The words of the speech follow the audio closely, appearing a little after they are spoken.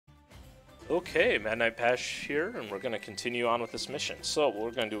Okay, Midnight Pash here, and we're going to continue on with this mission. So, what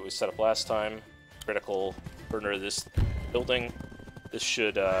we're going to do what we set up last time, critical burner of this building. This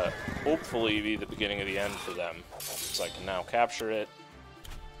should hopefully be the beginning of the end for them. So I can now capture it,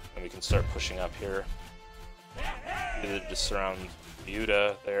 and we can start pushing up here. Either to surround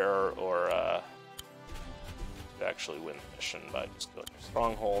Buda there, or to actually win the mission by just killing your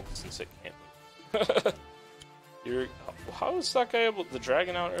stronghold, since it can't. How is that guy able, the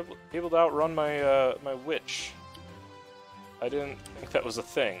dragon, able to outrun my my witch? I didn't think that was a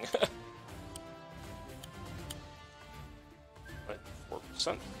thing. Like 4%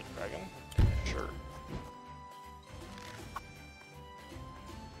 the dragon? Sure.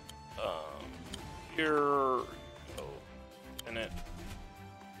 Here, go in it.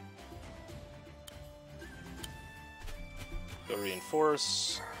 Go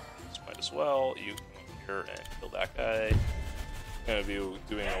reinforce. Might as well. You here and kill that guy. I'm gonna be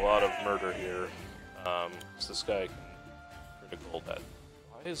doing a lot of murder here. So this guy can critical that.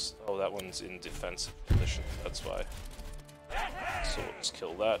 Why is that one's in defensive position? That's why. So we'll just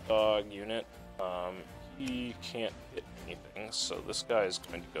kill that dog unit. He can't hit anything, so this guy is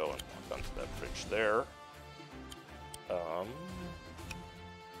going to go and walk onto that bridge there.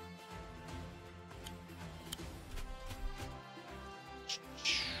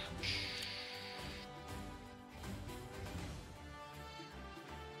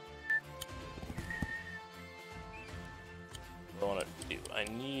 I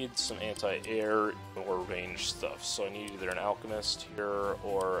need some anti-air or range stuff, so I need either an alchemist here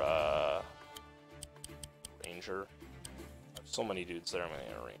or a ranger. I have so many dudes there, I'm gonna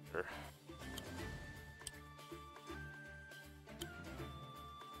get a ranger.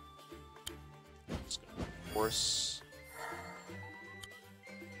 Just gonna force.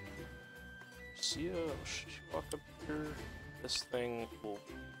 See ya, should you walk up here? This thing will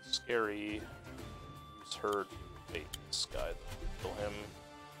be scary. Use her to bait this guy, kill him.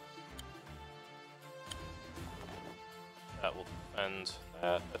 That will defend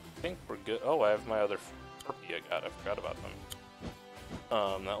that. I think we're good. Oh, I have my other harpy I forgot about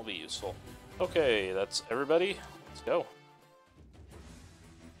them. That'll be useful. Okay, that's everybody. Let's go.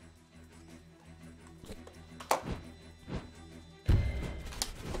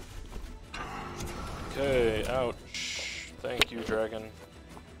 Okay, ouch. Thank you, dragon.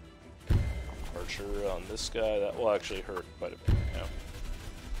 Archer on this guy, that will actually hurt quite a bit. Yeah.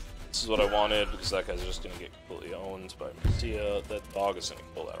 This is what I wanted, because that guy's just going to get completely owned by Messia. That dog is going to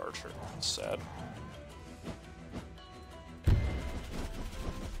kill that archer. That's sad.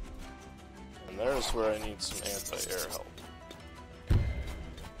 And there's where I need some anti-air help.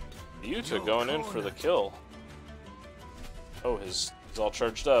 Yuta going in for the kill. Oh, he's all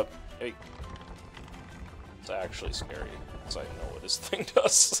charged up. Hey. It's actually scary, because I know what his thing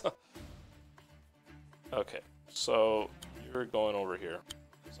does. Okay, so you're going over here.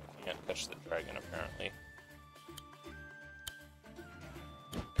 So I can't catch the dragon, apparently.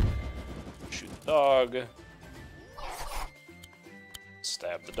 Shoot the dog.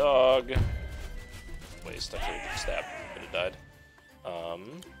 Stab the dog. Waste, I could have stabbed him, could have died.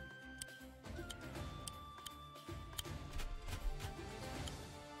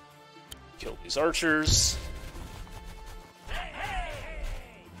 Kill these archers.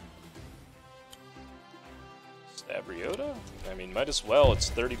 Stab Ryota? I mean, might as well. It's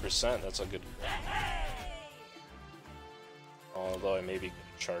 30%. That's a good. Although I maybe could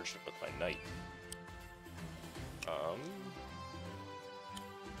have charged it with my knight.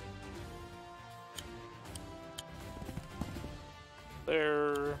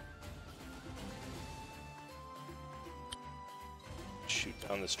 There. Shoot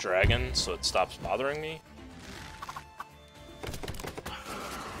down this dragon so it stops bothering me.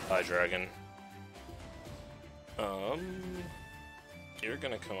 Hi, dragon. You're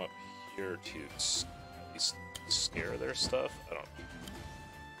gonna come up here to at least scare their stuff. I don't know.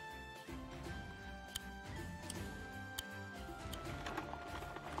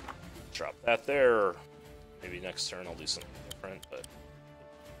 Drop that there. Maybe next turn I'll do something different, but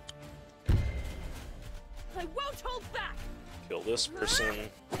I won't hold back. Kill this person.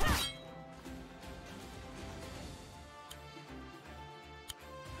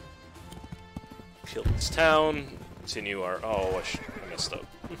 Kill this town. Continue our. Oh, I messed up.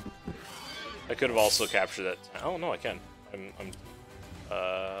 I could have also captured that. Oh no, I can. I'm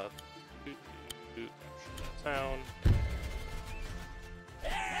capture that town.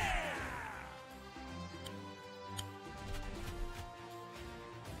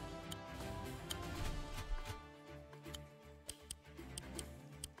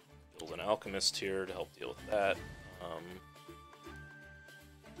 Build an alchemist here to help deal with that.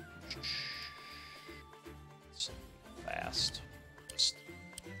 fast. Just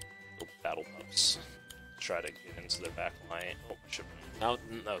little battle pups. Try to get into their back line. Oh, shit. Now,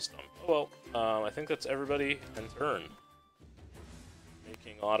 that was dumb. Oh well, I think that's everybody in turn.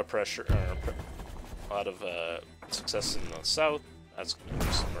 Making a lot of pressure, a lot of success in the south. That's gonna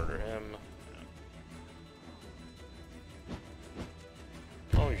just murder him.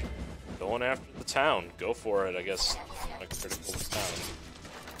 Oh, you're going after the town. Go for it, I guess. I'm gonna critical the town.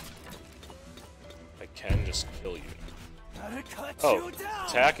 I can just kill you. Oh,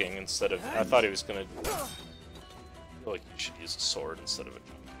 attacking instead of... I thought he was gonna... I feel like he should use a sword instead of a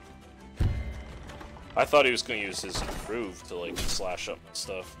jump. I thought he was gonna use his improve to, like, slash up and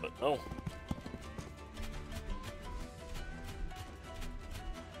stuff, but no.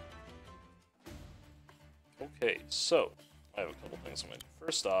 Okay, so... I have a couple things I'm gonna do.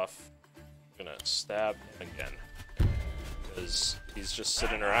 First off, I'm gonna stab him again. Because he's just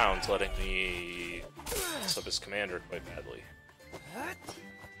sitting around letting me mess up his commander quite badly.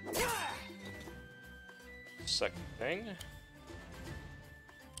 Second thing.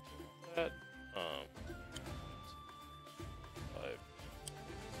 That, 5,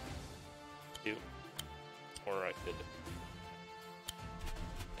 2, or I could.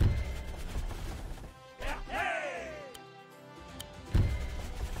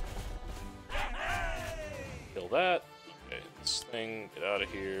 Kill that. Okay, this thing, get out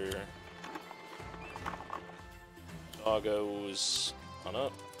of here. Doggos on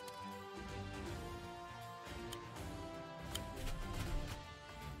up.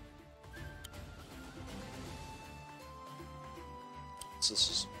 This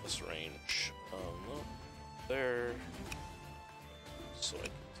is this range. Up there. So I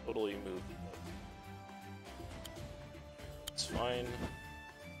can totally move up. It's fine.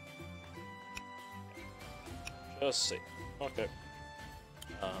 Just safe. Okay.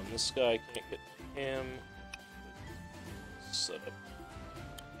 This guy can't get him. Set up.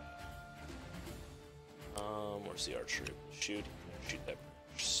 Where's the archer? Shoot that bridge.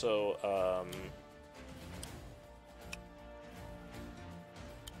 So,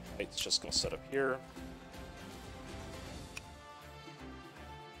 it's just gonna set up here.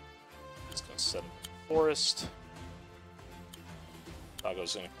 It's gonna set up in the forest.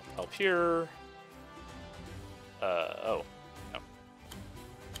 Dago's gonna come help here. Oh. No.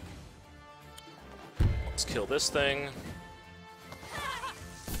 Let's kill this thing.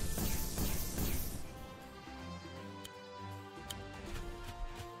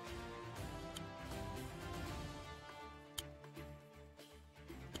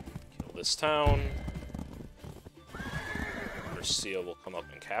 Kill this town. Garcia will come up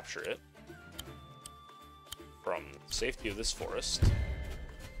and capture it. From the safety of this forest.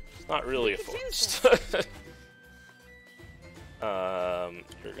 It's not really a forest.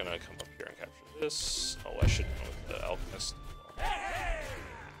 You're gonna come up here and capture this. Oh, I should go with the alchemist as well.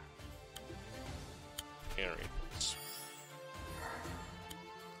 Generators.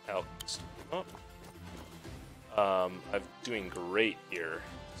 Alchemist, come up. I'm doing great here.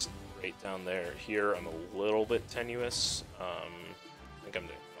 It's great down there. Here, I'm a little bit tenuous. I think I'm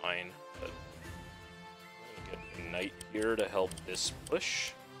doing fine, but I'm gonna get a knight here to help this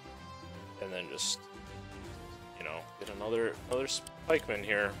push, and then just, you know, get another spikeman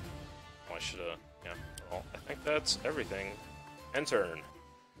here. Oh, I should have, yeah. Well, I think that's everything. End turn.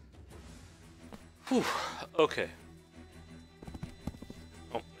 Whew. Okay.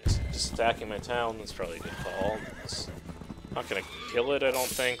 Oh, he's just attacking my town. That's probably a good call. It's not gonna kill it, I don't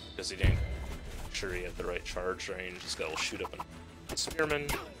think, because he didn't. I'm sure he had the right charge range. This guy will shoot up a spearman.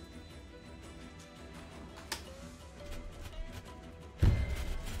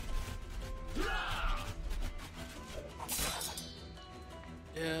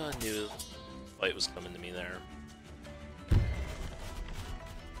 Yeah, I knew the fight was coming to me there.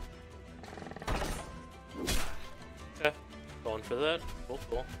 Okay, going for that. Cool,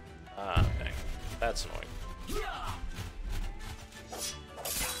 cool. Ah, dang. That's annoying.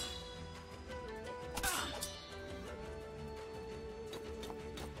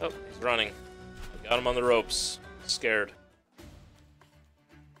 Oh, he's running. I got him on the ropes. Scared.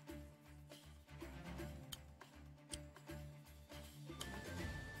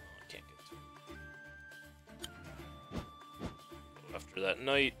 After that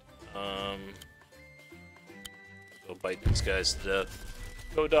night, go bite these guys to death.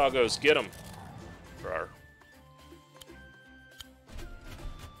 Go doggos, get them! Rawr.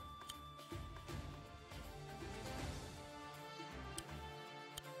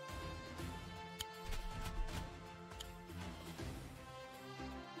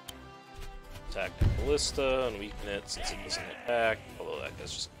 Attack that ballista and weaken it since it doesn't attack, although that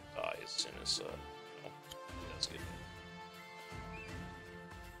guy's just gonna die as soon as, he does get hit.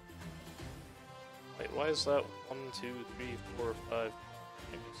 Wait, why is that 1, 2, 3, 4, 5,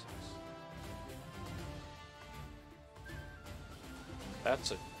 maybe 6?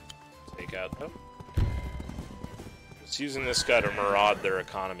 That's a takeout though. Just using this guy to maraud their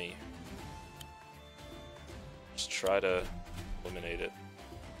economy. Just try to eliminate it.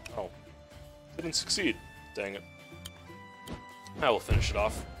 Oh. Didn't succeed. Dang it. Now we'll finish it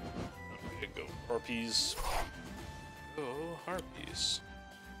off. Okay, go harpies. Go harpies.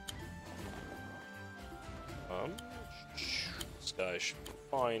 This guy should be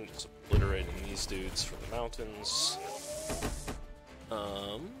fine. Just obliterating these dudes from the mountains.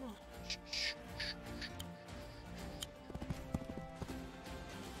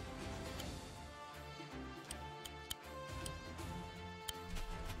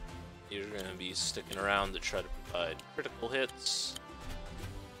 You're gonna be sticking around to try to provide critical hits.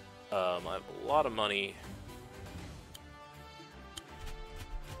 I have a lot of money.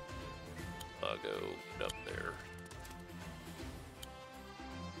 I'll go get up there.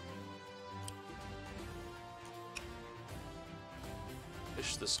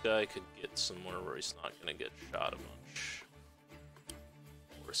 Wish this guy could get somewhere where he's not gonna get shot a bunch.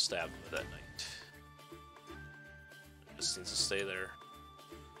 Or stabbed with that knight. Just needs to stay there.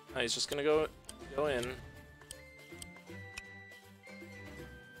 Oh, he's just gonna go in.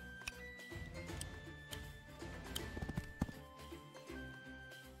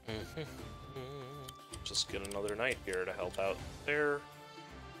 Just get another knight here to help out there.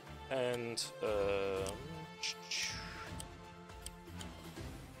 And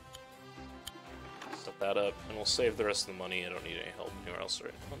set that up, and we'll save the rest of the money. I don't need any help anywhere else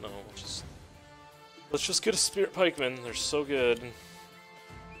right now. No, let's just get a Spirit Pikeman. They're so good.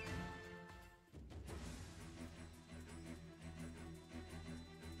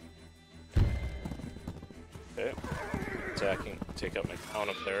 Okay, attacking, take out my town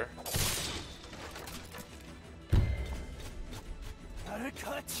up there. Gotta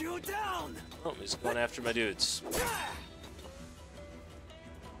cut you down. Oh, he's going after my dudes.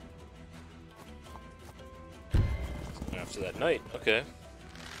 After that knight, okay.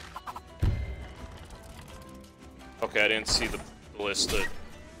 Okay, I didn't see the ballista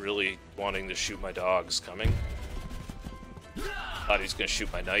really wanting to shoot my dogs coming. Thought he was gonna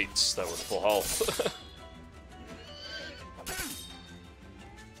shoot my knights that were full health.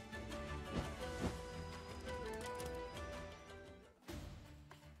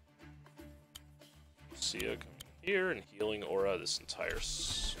 Lucia coming here and healing aura this entire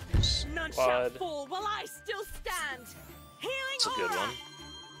None squad. shall fall while I still stand. Healing That's a good aura. one.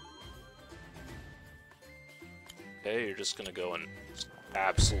 Okay, you're just gonna go and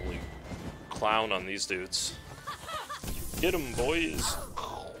absolutely clown on these dudes. Get 'em, boys!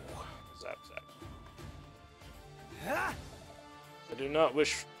 Zap, zap. I do not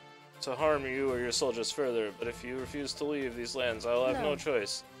wish to harm you or your soldiers further, but if you refuse to leave these lands, I will have no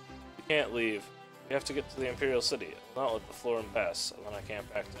choice. You can't leave. We have to get to the Imperial City. I will not let the Florin pass, and then I can't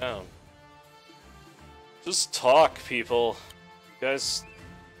back down. Just talk, people. You guys,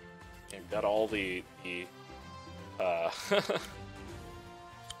 you've got all the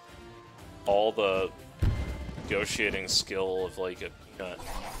all the negotiating skill of like a peanut.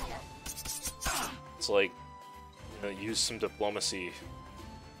 It's like, you know, use some diplomacy.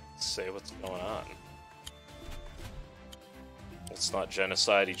 Say what's going on. Let's not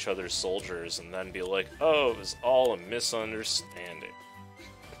genocide each other's soldiers and then be like, oh, it was all a misunderstanding.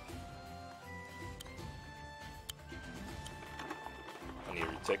 I need to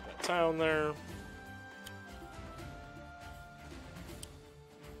retake that town there.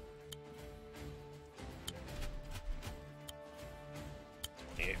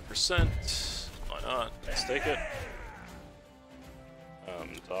 %. Why not? Let's take it.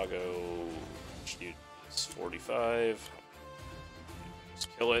 Doggo, it's 45. Let's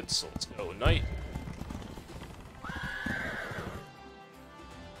kill it, so let's go knight.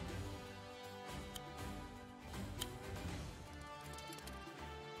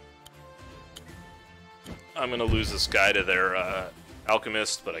 I'm gonna lose this guy to their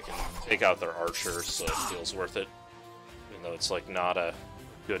alchemist, but I can take out their archer, so it feels worth it. Even though it's like not a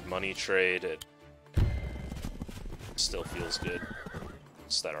good money trade, it still feels good.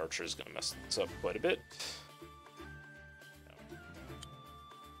 So that archer is gonna mess this up quite a bit.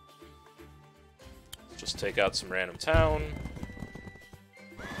 Let's just take out some random town.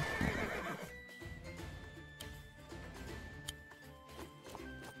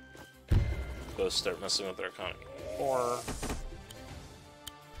 Go start messing with their economy more.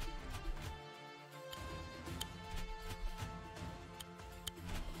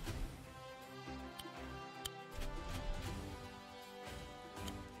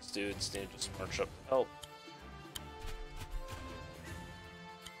 dudes need to just march up to help.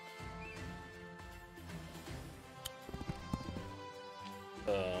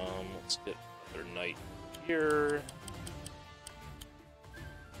 Let's get another knight here.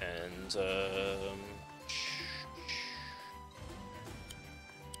 And,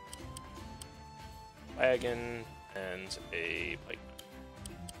 wagon and a pike.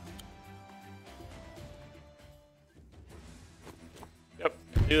 Yep,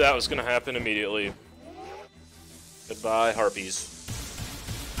 knew that was gonna happen immediately. Goodbye, harpies.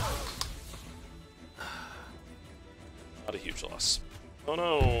 Not a huge loss. Oh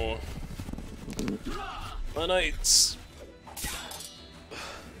no! My knights!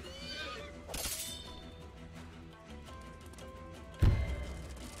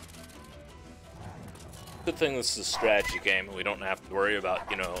 Good thing this is a strategy game and we don't have to worry about,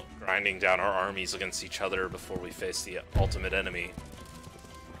 you know, grinding down our armies against each other before we face the ultimate enemy,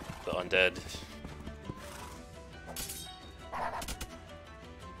 the undead.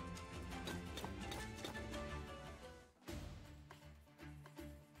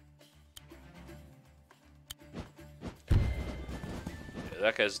 Okay,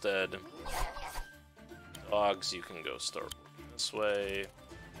 that guy's dead. Dogs, you can go start working this way.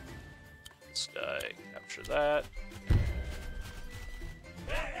 This guy, capture that.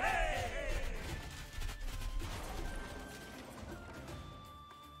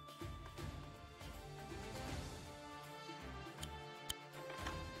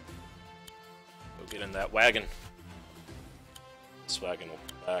 Go get in that wagon. This wagon will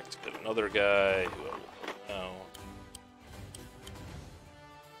come back to get another guy who I will build now.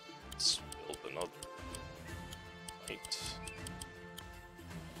 Let's build another knight.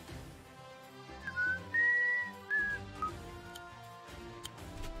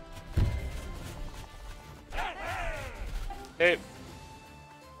 Okay.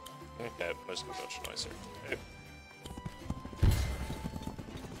 Okay, there's no bunch of noise here. Okay.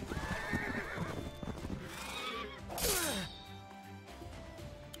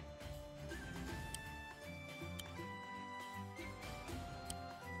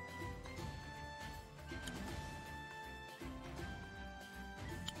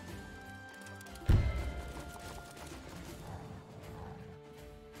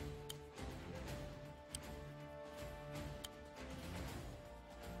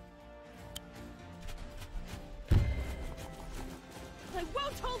 I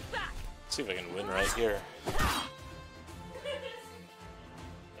won't hold back. Let's see if I can win right here. I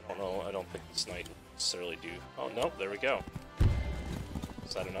don't know. I don't think this knight will necessarily do. Oh no, there we go.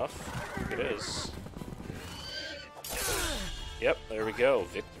 Is that enough? I think it is. Yep, there we go.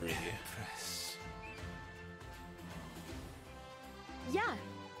 Victory. Yeah.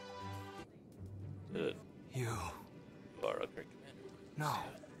 Good. You. You are a great commander. No.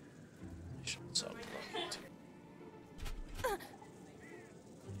 You should stop talking to.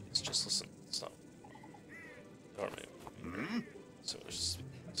 Please just listen. It's not. Army. So there's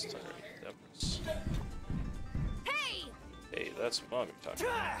just efforts. Hey! Hey, that's Mom you're talking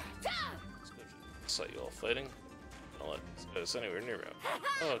about. I saw you all fighting. Don't let these guys anywhere near me.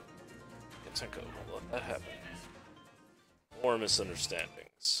 Oh, Kentenko won't let that happen. More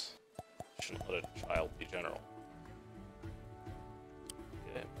misunderstandings. Shouldn't let a child be general.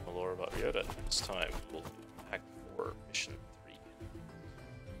 Okay, more about Ryota. Next time we'll do Act 4, Mission 3.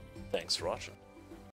 Thanks for watching.